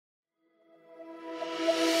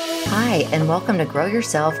Hi, and welcome to Grow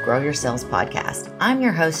Yourself, Grow Your Sales podcast. I'm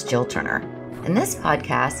your host, Jill Turner. In this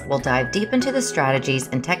podcast, we'll dive deep into the strategies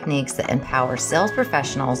and techniques that empower sales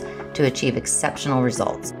professionals to achieve exceptional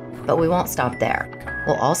results. But we won't stop there.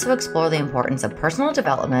 We'll also explore the importance of personal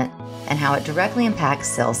development and how it directly impacts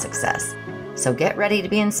sales success. So get ready to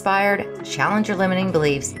be inspired, challenge your limiting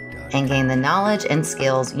beliefs, and gain the knowledge and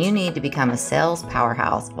skills you need to become a sales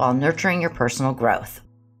powerhouse while nurturing your personal growth.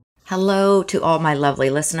 Hello to all my lovely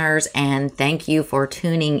listeners, and thank you for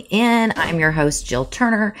tuning in. I'm your host, Jill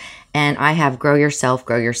Turner, and I have Grow Yourself,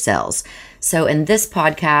 Grow Your Sales. So in this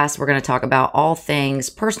podcast, we're going to talk about all things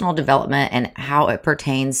personal development and how it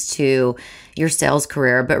pertains to your sales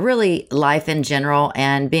career, but really life in general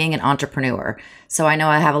and being an entrepreneur. So I know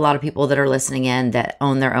I have a lot of people that are listening in that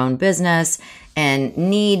own their own business and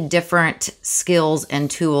need different skills and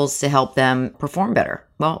tools to help them perform better.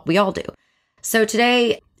 Well, we all do. So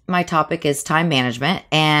today, my topic is time management,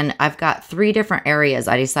 and I've got 3 different areas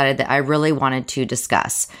I decided that I really wanted to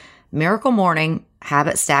discuss: Miracle Morning,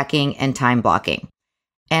 habit stacking, and time blocking.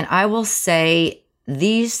 And I will say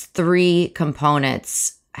these 3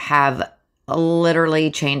 components have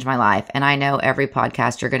literally changed my life. And I know every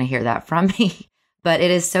podcast you're going to hear that from me, but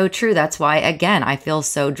it is so true. That's why, again, I feel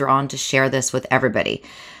so drawn to share this with everybody.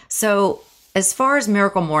 So as far as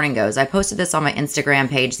Miracle Morning goes, I posted this on my Instagram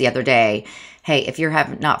page the other day. Hey, if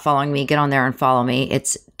you're not following me, get on there and follow me.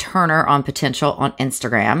 It's Turner on Potential on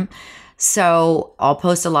Instagram. So I'll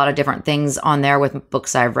post a lot of different things on there with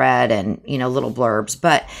books I've read and, little blurbs.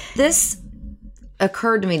 But this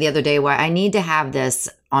occurred to me the other day why I need to have this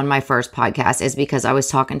on my first podcast is because I was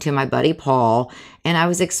talking to my buddy Paul, and I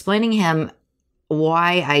was explaining him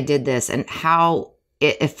why I did this and how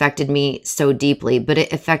it affected me so deeply, but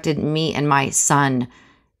it affected me and my son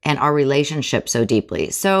and our relationship so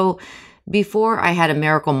deeply. So before I had a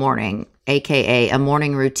Miracle Morning, aka a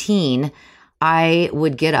morning routine, I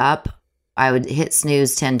would get up, I would hit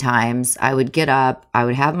snooze 10 times, I would get up, I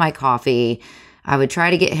would have my coffee, I would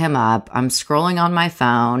try to get him up, I'm scrolling on my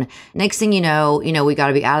phone. Next thing you know, we got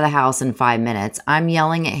to be out of the house in 5 minutes. I'm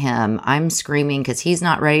yelling at him, I'm screaming because he's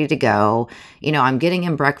not ready to go. I'm getting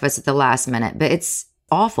him breakfast at the last minute, but it's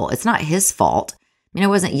awful. It's not his fault. I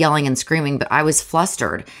wasn't yelling and screaming, but I was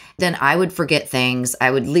flustered. Then I would forget things. I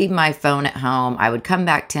would leave my phone at home. I would come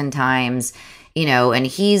back 10 times, and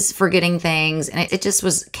he's forgetting things. And it just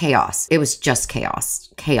was chaos. It was just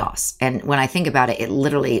chaos. And when I think about it, it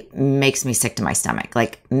literally makes me sick to my stomach,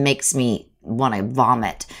 makes me want to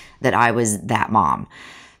vomit that I was that mom.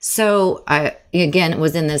 So I, again,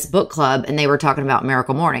 was in this book club, and they were talking about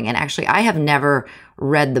Miracle Morning. And actually, I have never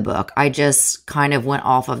read the book. I just kind of went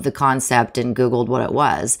off of the concept and Googled what it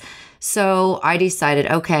was. So I decided,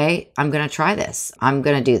 okay, I'm going to try this. I'm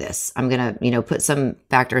going to do this. I'm going to, put some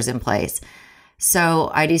factors in place. So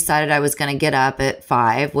I decided I was going to get up at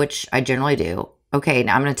 5, which I generally do. Okay,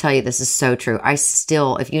 now I'm going to tell you, this is so true. I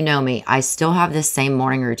still, if you know me, I still have this same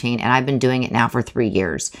morning routine, and I've been doing it now for 3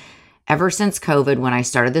 years. Ever since COVID, when I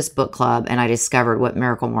started this book club and I discovered what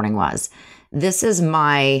Miracle Morning was. This is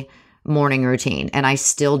my morning routine, and I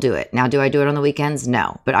still do it. Now, do I do it on the weekends?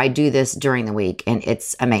 No, but I do this during the week, and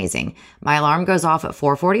it's amazing. My alarm goes off at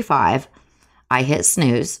 4:45. I hit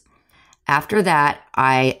snooze. After that,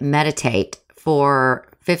 I meditate for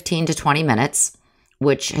 15 to 20 minutes,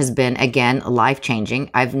 which has been, again, life-changing.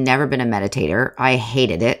 I've never been a meditator. I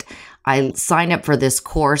hated it. I signed up for this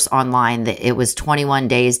course online that it was 21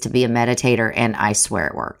 days to be a meditator, and I swear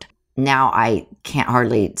it worked. Now I can't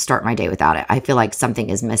hardly start my day without it. I feel like something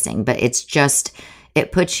is missing, but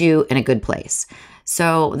it puts you in a good place.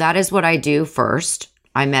 So that is what I do first.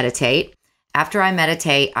 I meditate. After I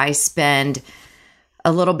meditate, I spend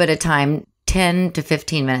a little bit of time, 10 to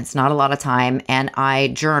 15 minutes, not a lot of time, and I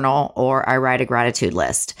journal or I write a gratitude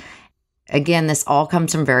list. Again, this all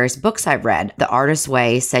comes from various books I've read. The Artist's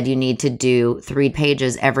Way said you need to do 3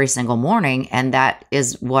 pages every single morning, and that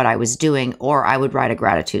is what I was doing, or I would write a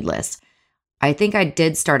gratitude list. I think I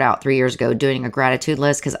did start out 3 years ago doing a gratitude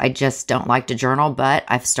list because I just don't like to journal, but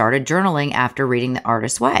I've started journaling after reading The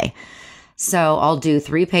Artist's Way. So I'll do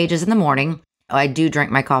 3 pages in the morning. I do drink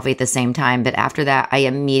my coffee at the same time, but after that, I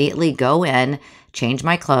immediately go in, change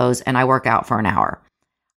my clothes, and I work out for an hour.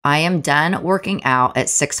 I am done working out at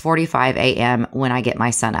 6:45 a.m. when I get my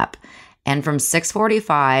son up. And from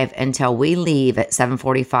 6:45 until we leave at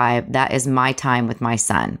 7:45, that is my time with my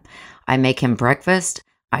son. I make him breakfast.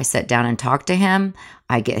 I sit down and talk to him.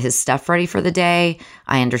 I get his stuff ready for the day.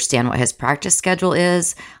 I understand what his practice schedule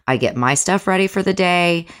is. I get my stuff ready for the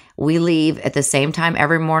day. We leave at the same time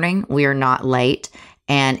every morning. We are not late,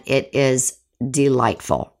 and it is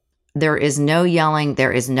delightful. There is no yelling.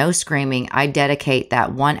 There is no screaming. I dedicate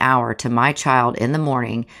that 1 hour to my child in the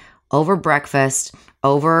morning over breakfast,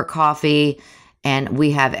 over coffee, and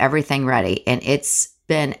we have everything ready. And it's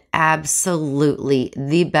been absolutely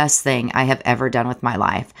the best thing I have ever done with my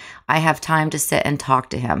life. I have time to sit and talk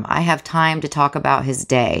to him. I have time to talk about his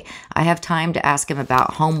day. I have time to ask him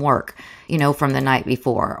about homework, from the night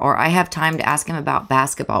before, or I have time to ask him about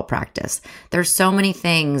basketball practice. There's so many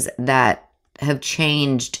things that have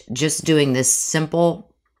changed just doing this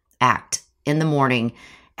simple act in the morning.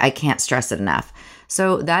 I can't stress it enough.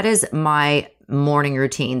 So that is my morning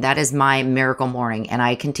routine. That is my miracle morning. And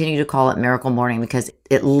I continue to call it miracle morning because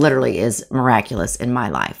it literally is miraculous in my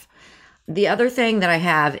life. The other thing that I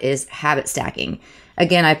have is habit stacking.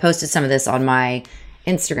 Again, I posted some of this on my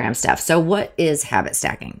Instagram stuff. So what is habit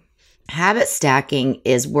stacking? Habit stacking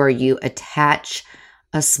is where you attach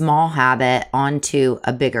a small habit onto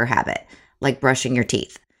a bigger habit, like brushing your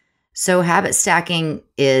teeth. So habit stacking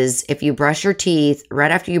is if you brush your teeth,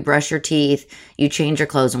 right after you brush your teeth, you change your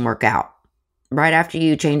clothes and work out. Right after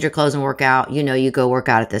you change your clothes and work out, you go work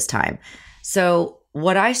out at this time. So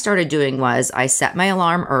what I started doing was I set my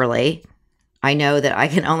alarm early. I know that I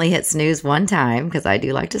can only hit snooze one time because I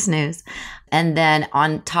do like to snooze. And then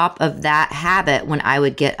on top of that habit, when I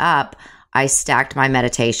would get up, I stacked my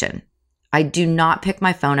meditation. I do not pick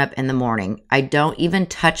my phone up in the morning. I don't even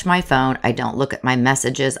touch my phone. I don't look at my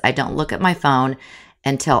messages. I don't look at my phone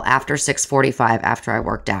until after 6:45 after I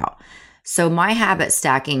worked out. So my habit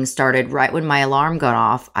stacking started right when my alarm got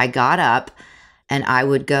off. I got up and I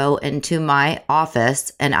would go into my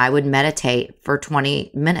office and I would meditate for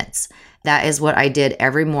 20 minutes. That is what I did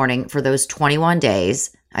every morning for those 21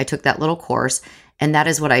 days. I took that little course. And that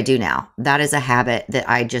is what I do now. That is a habit that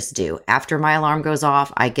I just do. After my alarm goes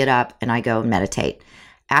off, I get up and I go meditate.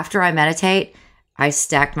 After I meditate, I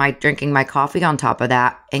stacked my drinking my coffee on top of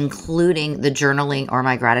that, including the journaling or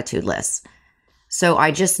my gratitude list. So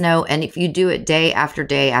I just know, and if you do it day after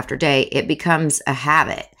day after day, it becomes a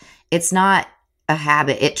habit. It's not a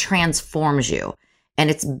habit. It transforms you.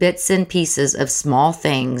 And it's bits and pieces of small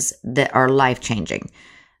things that are life-changing.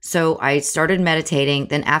 So I started meditating.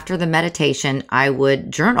 Then after the meditation, I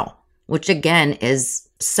would journal, which again is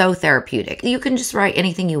so therapeutic. You can just write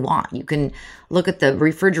anything you want. You can look at the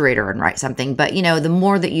refrigerator and write something. But, the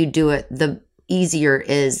more that you do it, the easier it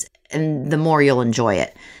is and the more you'll enjoy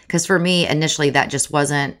it. Because for me, initially, that just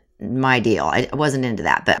wasn't my deal. I wasn't into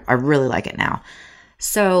that, but I really like it now.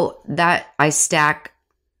 So that I stack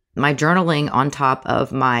my journaling on top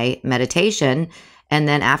of my meditation. And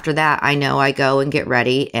then after that, I know I go and get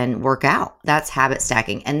ready and work out. That's habit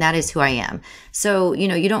stacking. And that is who I am. So,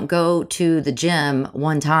 you don't go to the gym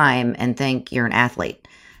one time and think you're an athlete.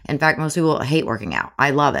 In fact, most people hate working out.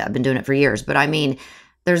 I love it. I've been doing it for years. But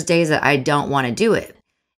there's days that I don't want to do it.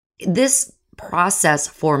 This process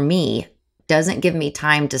for me doesn't give me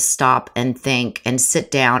time to stop and think and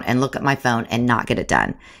sit down and look at my phone and not get it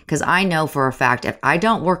done. Because I know for a fact, if I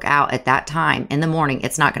don't work out at that time in the morning,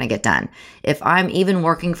 it's not going to get done. If I'm even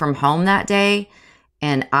working from home that day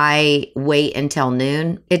and I wait until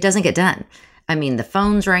noon, it doesn't get done. The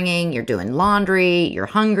phone's ringing, you're doing laundry, you're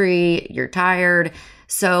hungry, you're tired.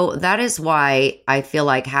 So that is why I feel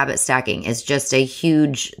like habit stacking is just a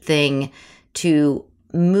huge thing to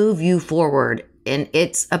move you forward. And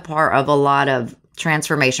it's a part of a lot of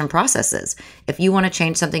transformation processes. If you want to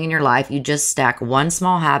change something in your life, you just stack one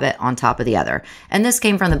small habit on top of the other. And this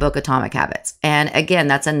came from the book Atomic Habits. And again,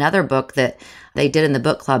 that's another book that they did in the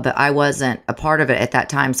book club, but I wasn't a part of it at that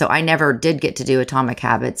time. So I never did get to do Atomic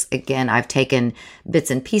Habits. Again, I've taken bits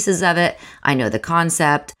and pieces of it. I know the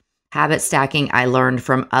concept. Habit stacking, I learned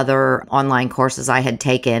from other online courses I had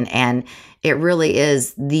taken. And it really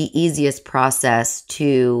is the easiest process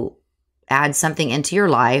to add something into your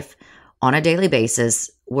life on a daily basis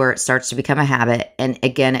where it starts to become a habit. And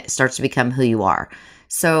again, it starts to become who you are.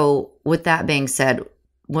 So with that being said,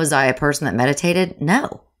 was I a person that meditated?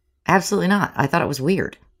 No, absolutely not. I thought it was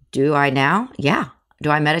weird. Do I now? Yeah.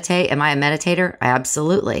 Do I meditate? Am I a meditator?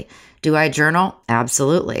 Absolutely. Do I journal?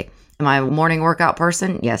 Absolutely. Am I a morning workout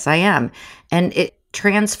person? Yes, I am. And it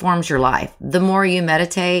transforms your life. The more you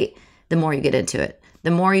meditate, the more you get into it.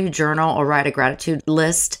 The more you journal or write a gratitude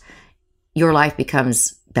list, your life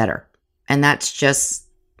becomes better. And that's just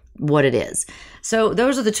what it is. So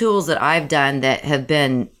those are the tools that I've done that have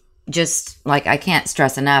been just like, I can't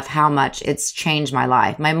stress enough how much it's changed my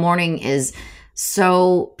life. My morning is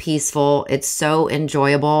so peaceful. It's so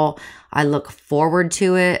enjoyable. I look forward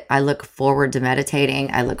to it. I look forward to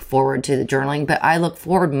meditating. I look forward to the journaling, but I look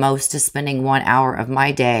forward most to spending 1 hour of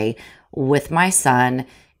my day with my son,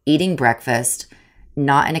 eating breakfast,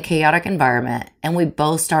 not in a chaotic environment, and we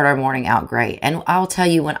both start our morning out great. And I'll tell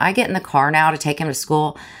you, when I get in the car now to take him to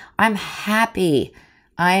school, I'm happy.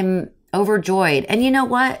 I'm overjoyed. And you know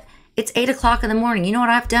what? It's 8 o'clock in the morning. You know what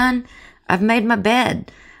I've done? I've made my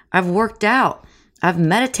bed. I've worked out. I've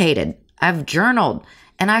meditated. I've journaled.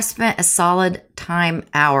 And I've spent a solid time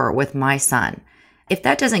hour with my son. If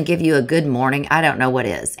that doesn't give you a good morning, I don't know what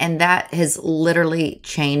is. And that has literally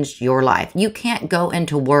changed your life. You can't go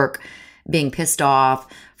into work being pissed off,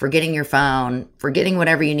 forgetting your phone, forgetting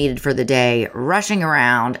whatever you needed for the day, rushing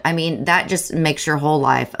around. I mean, that just makes your whole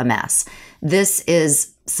life a mess. This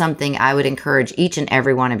is something I would encourage each and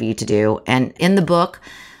every one of you to do. And in the book,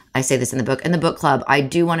 I say this in the book club, I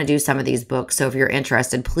do want to do some of these books. So if you're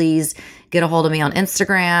interested, please get a hold of me on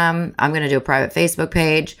Instagram. I'm going to do a private Facebook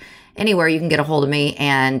page. Anywhere you can get a hold of me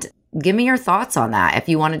and give me your thoughts on that. If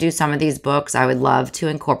you want to do some of these books, I would love to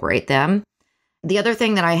incorporate them. The other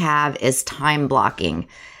thing that I have is time blocking.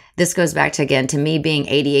 This goes back to, again, to me being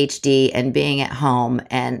ADHD and being at home.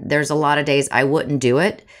 And there's a lot of days I wouldn't do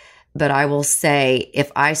it. But I will say, if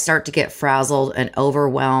I start to get frazzled and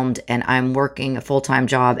overwhelmed and I'm working a full-time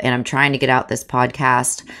job and I'm trying to get out this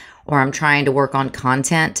podcast or I'm trying to work on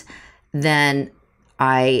content, then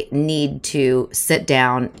I need to sit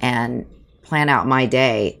down and plan out my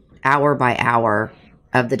day hour by hour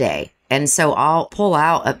of the day. And so I'll pull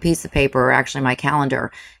out a piece of paper, or actually my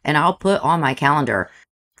calendar, and I'll put on my calendar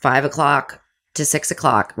 5 o'clock to 6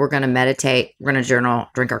 o'clock. We're going to meditate. We're going to journal,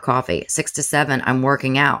 drink our coffee. 6 to 7, I'm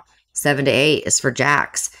working out. 7 to 8 is for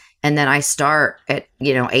Jax. And then I start at,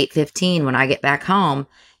 8:15 when I get back home.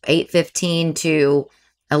 8:15 to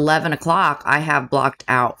 11 o'clock, I have blocked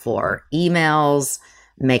out for emails,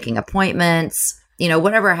 making appointments,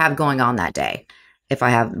 whatever I have going on that day. If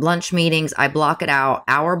I have lunch meetings, I block it out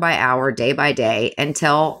hour by hour, day by day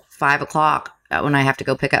until 5 o'clock when I have to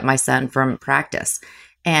go pick up my son from practice.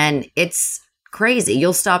 And it's crazy.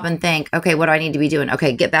 You'll stop and think, okay, what do I need to be doing?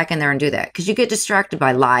 Okay, get back in there and do that. Because you get distracted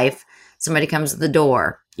by life. Somebody comes to the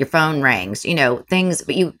door, your phone rings, things,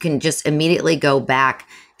 but you can just immediately go back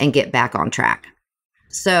and get back on track.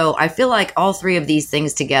 So I feel like all three of these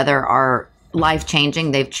things together are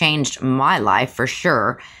life-changing. They've changed my life for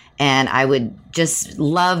sure. And I would just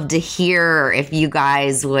love to hear if you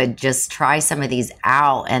guys would just try some of these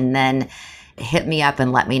out and then hit me up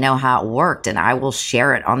and let me know how it worked. And I will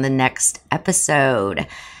share it on the next episode.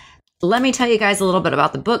 Let me tell you guys a little bit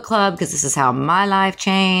about the book club, because this is how my life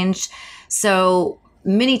changed. So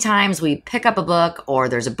many times we pick up a book or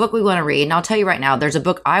there's a book we want to read. And I'll tell you right now, there's a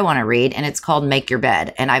book I want to read and it's called Make Your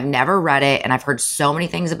Bed. And I've never read it and I've heard so many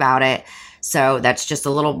things about it. So that's just a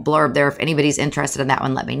little blurb there. If anybody's interested in that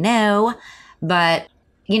one, let me know. But,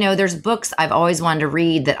 there's books I've always wanted to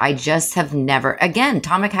read that I just have never, again,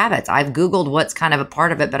 Atomic Habits. I've Googled what's kind of a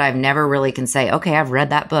part of it, but I've never really can say, okay, I've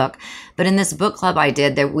read that book. But in this book club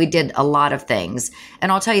we did a lot of things.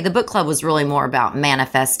 And I'll tell you, the book club was really more about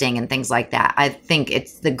manifesting and things like that. I think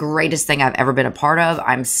it's the greatest thing I've ever been a part of.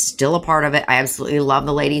 I'm still a part of it. I absolutely love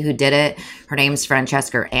the lady who did it. Her name's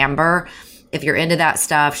Francesca Amber. If you're into that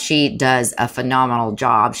stuff, she does a phenomenal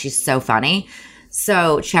job. She's so funny.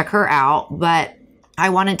 So check her out. But I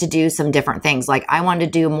wanted to do some different things. Like I wanted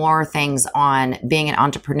to do more things on being an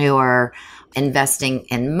entrepreneur, investing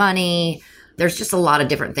in money. There's just a lot of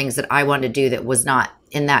different things that I wanted to do that was not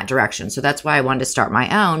in that direction. So that's why I wanted to start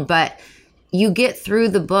my own. But you get through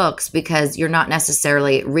the books because you're not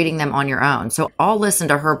necessarily reading them on your own. So I'll listen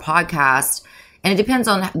to her podcast. And it depends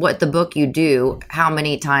on what the book you do, how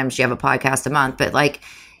many times you have a podcast a month. But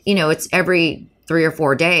it's every 3 or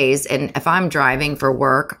 4 days. And if I'm driving for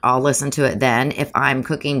work, I'll listen to it then. If I'm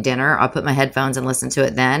cooking dinner, I'll put my headphones and listen to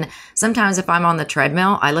it then. Sometimes if I'm on the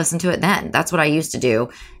treadmill, I listen to it then. That's what I used to do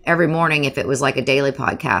every morning if it was like a daily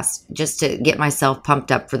podcast, just to get myself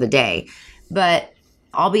pumped up for the day. But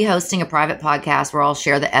I'll be hosting a private podcast where I'll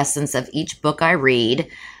share the essence of each book I read.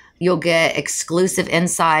 You'll get exclusive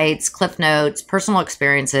insights, cliff notes, personal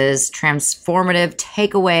experiences, transformative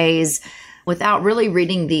takeaways without really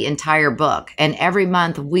reading the entire book. And every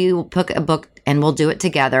month we will pick a book and we'll do it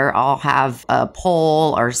together. I'll have a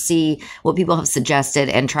poll or see what people have suggested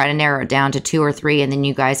and try to narrow it down to 2 or 3, and then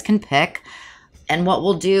you guys can pick. And what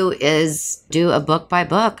we'll do is do a book by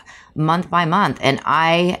book, month by month. And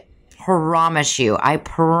I promise you,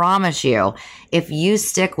 if you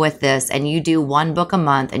stick with this and you do one book a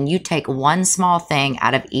month and you take one small thing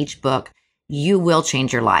out of each book, you will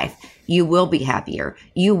change your life. You will be happier.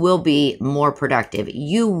 You will be more productive.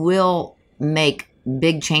 You will make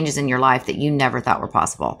big changes in your life that you never thought were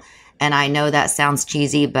possible. And I know that sounds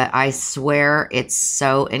cheesy, but I swear it's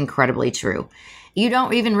so incredibly true. You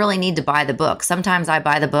don't even really need to buy the book. Sometimes I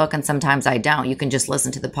buy the book and sometimes I don't. You can just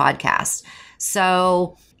listen to the podcast.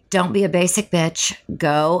 So don't be a basic bitch.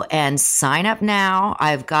 Go and sign up now.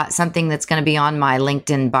 I've got something that's going to be on my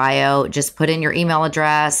LinkedIn bio. Just put in your email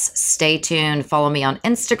address. Stay tuned. Follow me on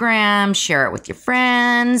Instagram. Share it with your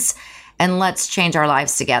friends. And let's change our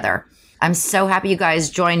lives together. I'm so happy you guys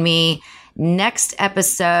joined me. Next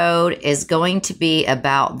episode is going to be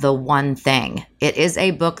about The One Thing. It is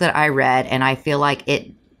a book that I read, and I feel like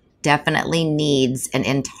it definitely needs an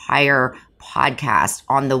entire podcast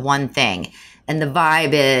on The One Thing. And the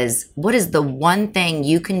vibe is, what is the one thing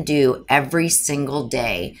you can do every single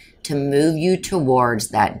day to move you towards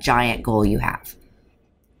that giant goal you have?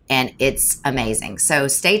 And it's amazing. So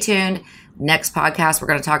stay tuned. Next podcast, we're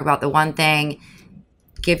going to talk about The One Thing.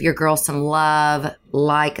 Give your girl some love,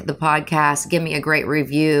 like the podcast, give me a great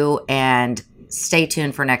review, and stay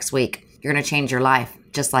tuned for next week. You're going to change your life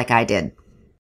just like I did.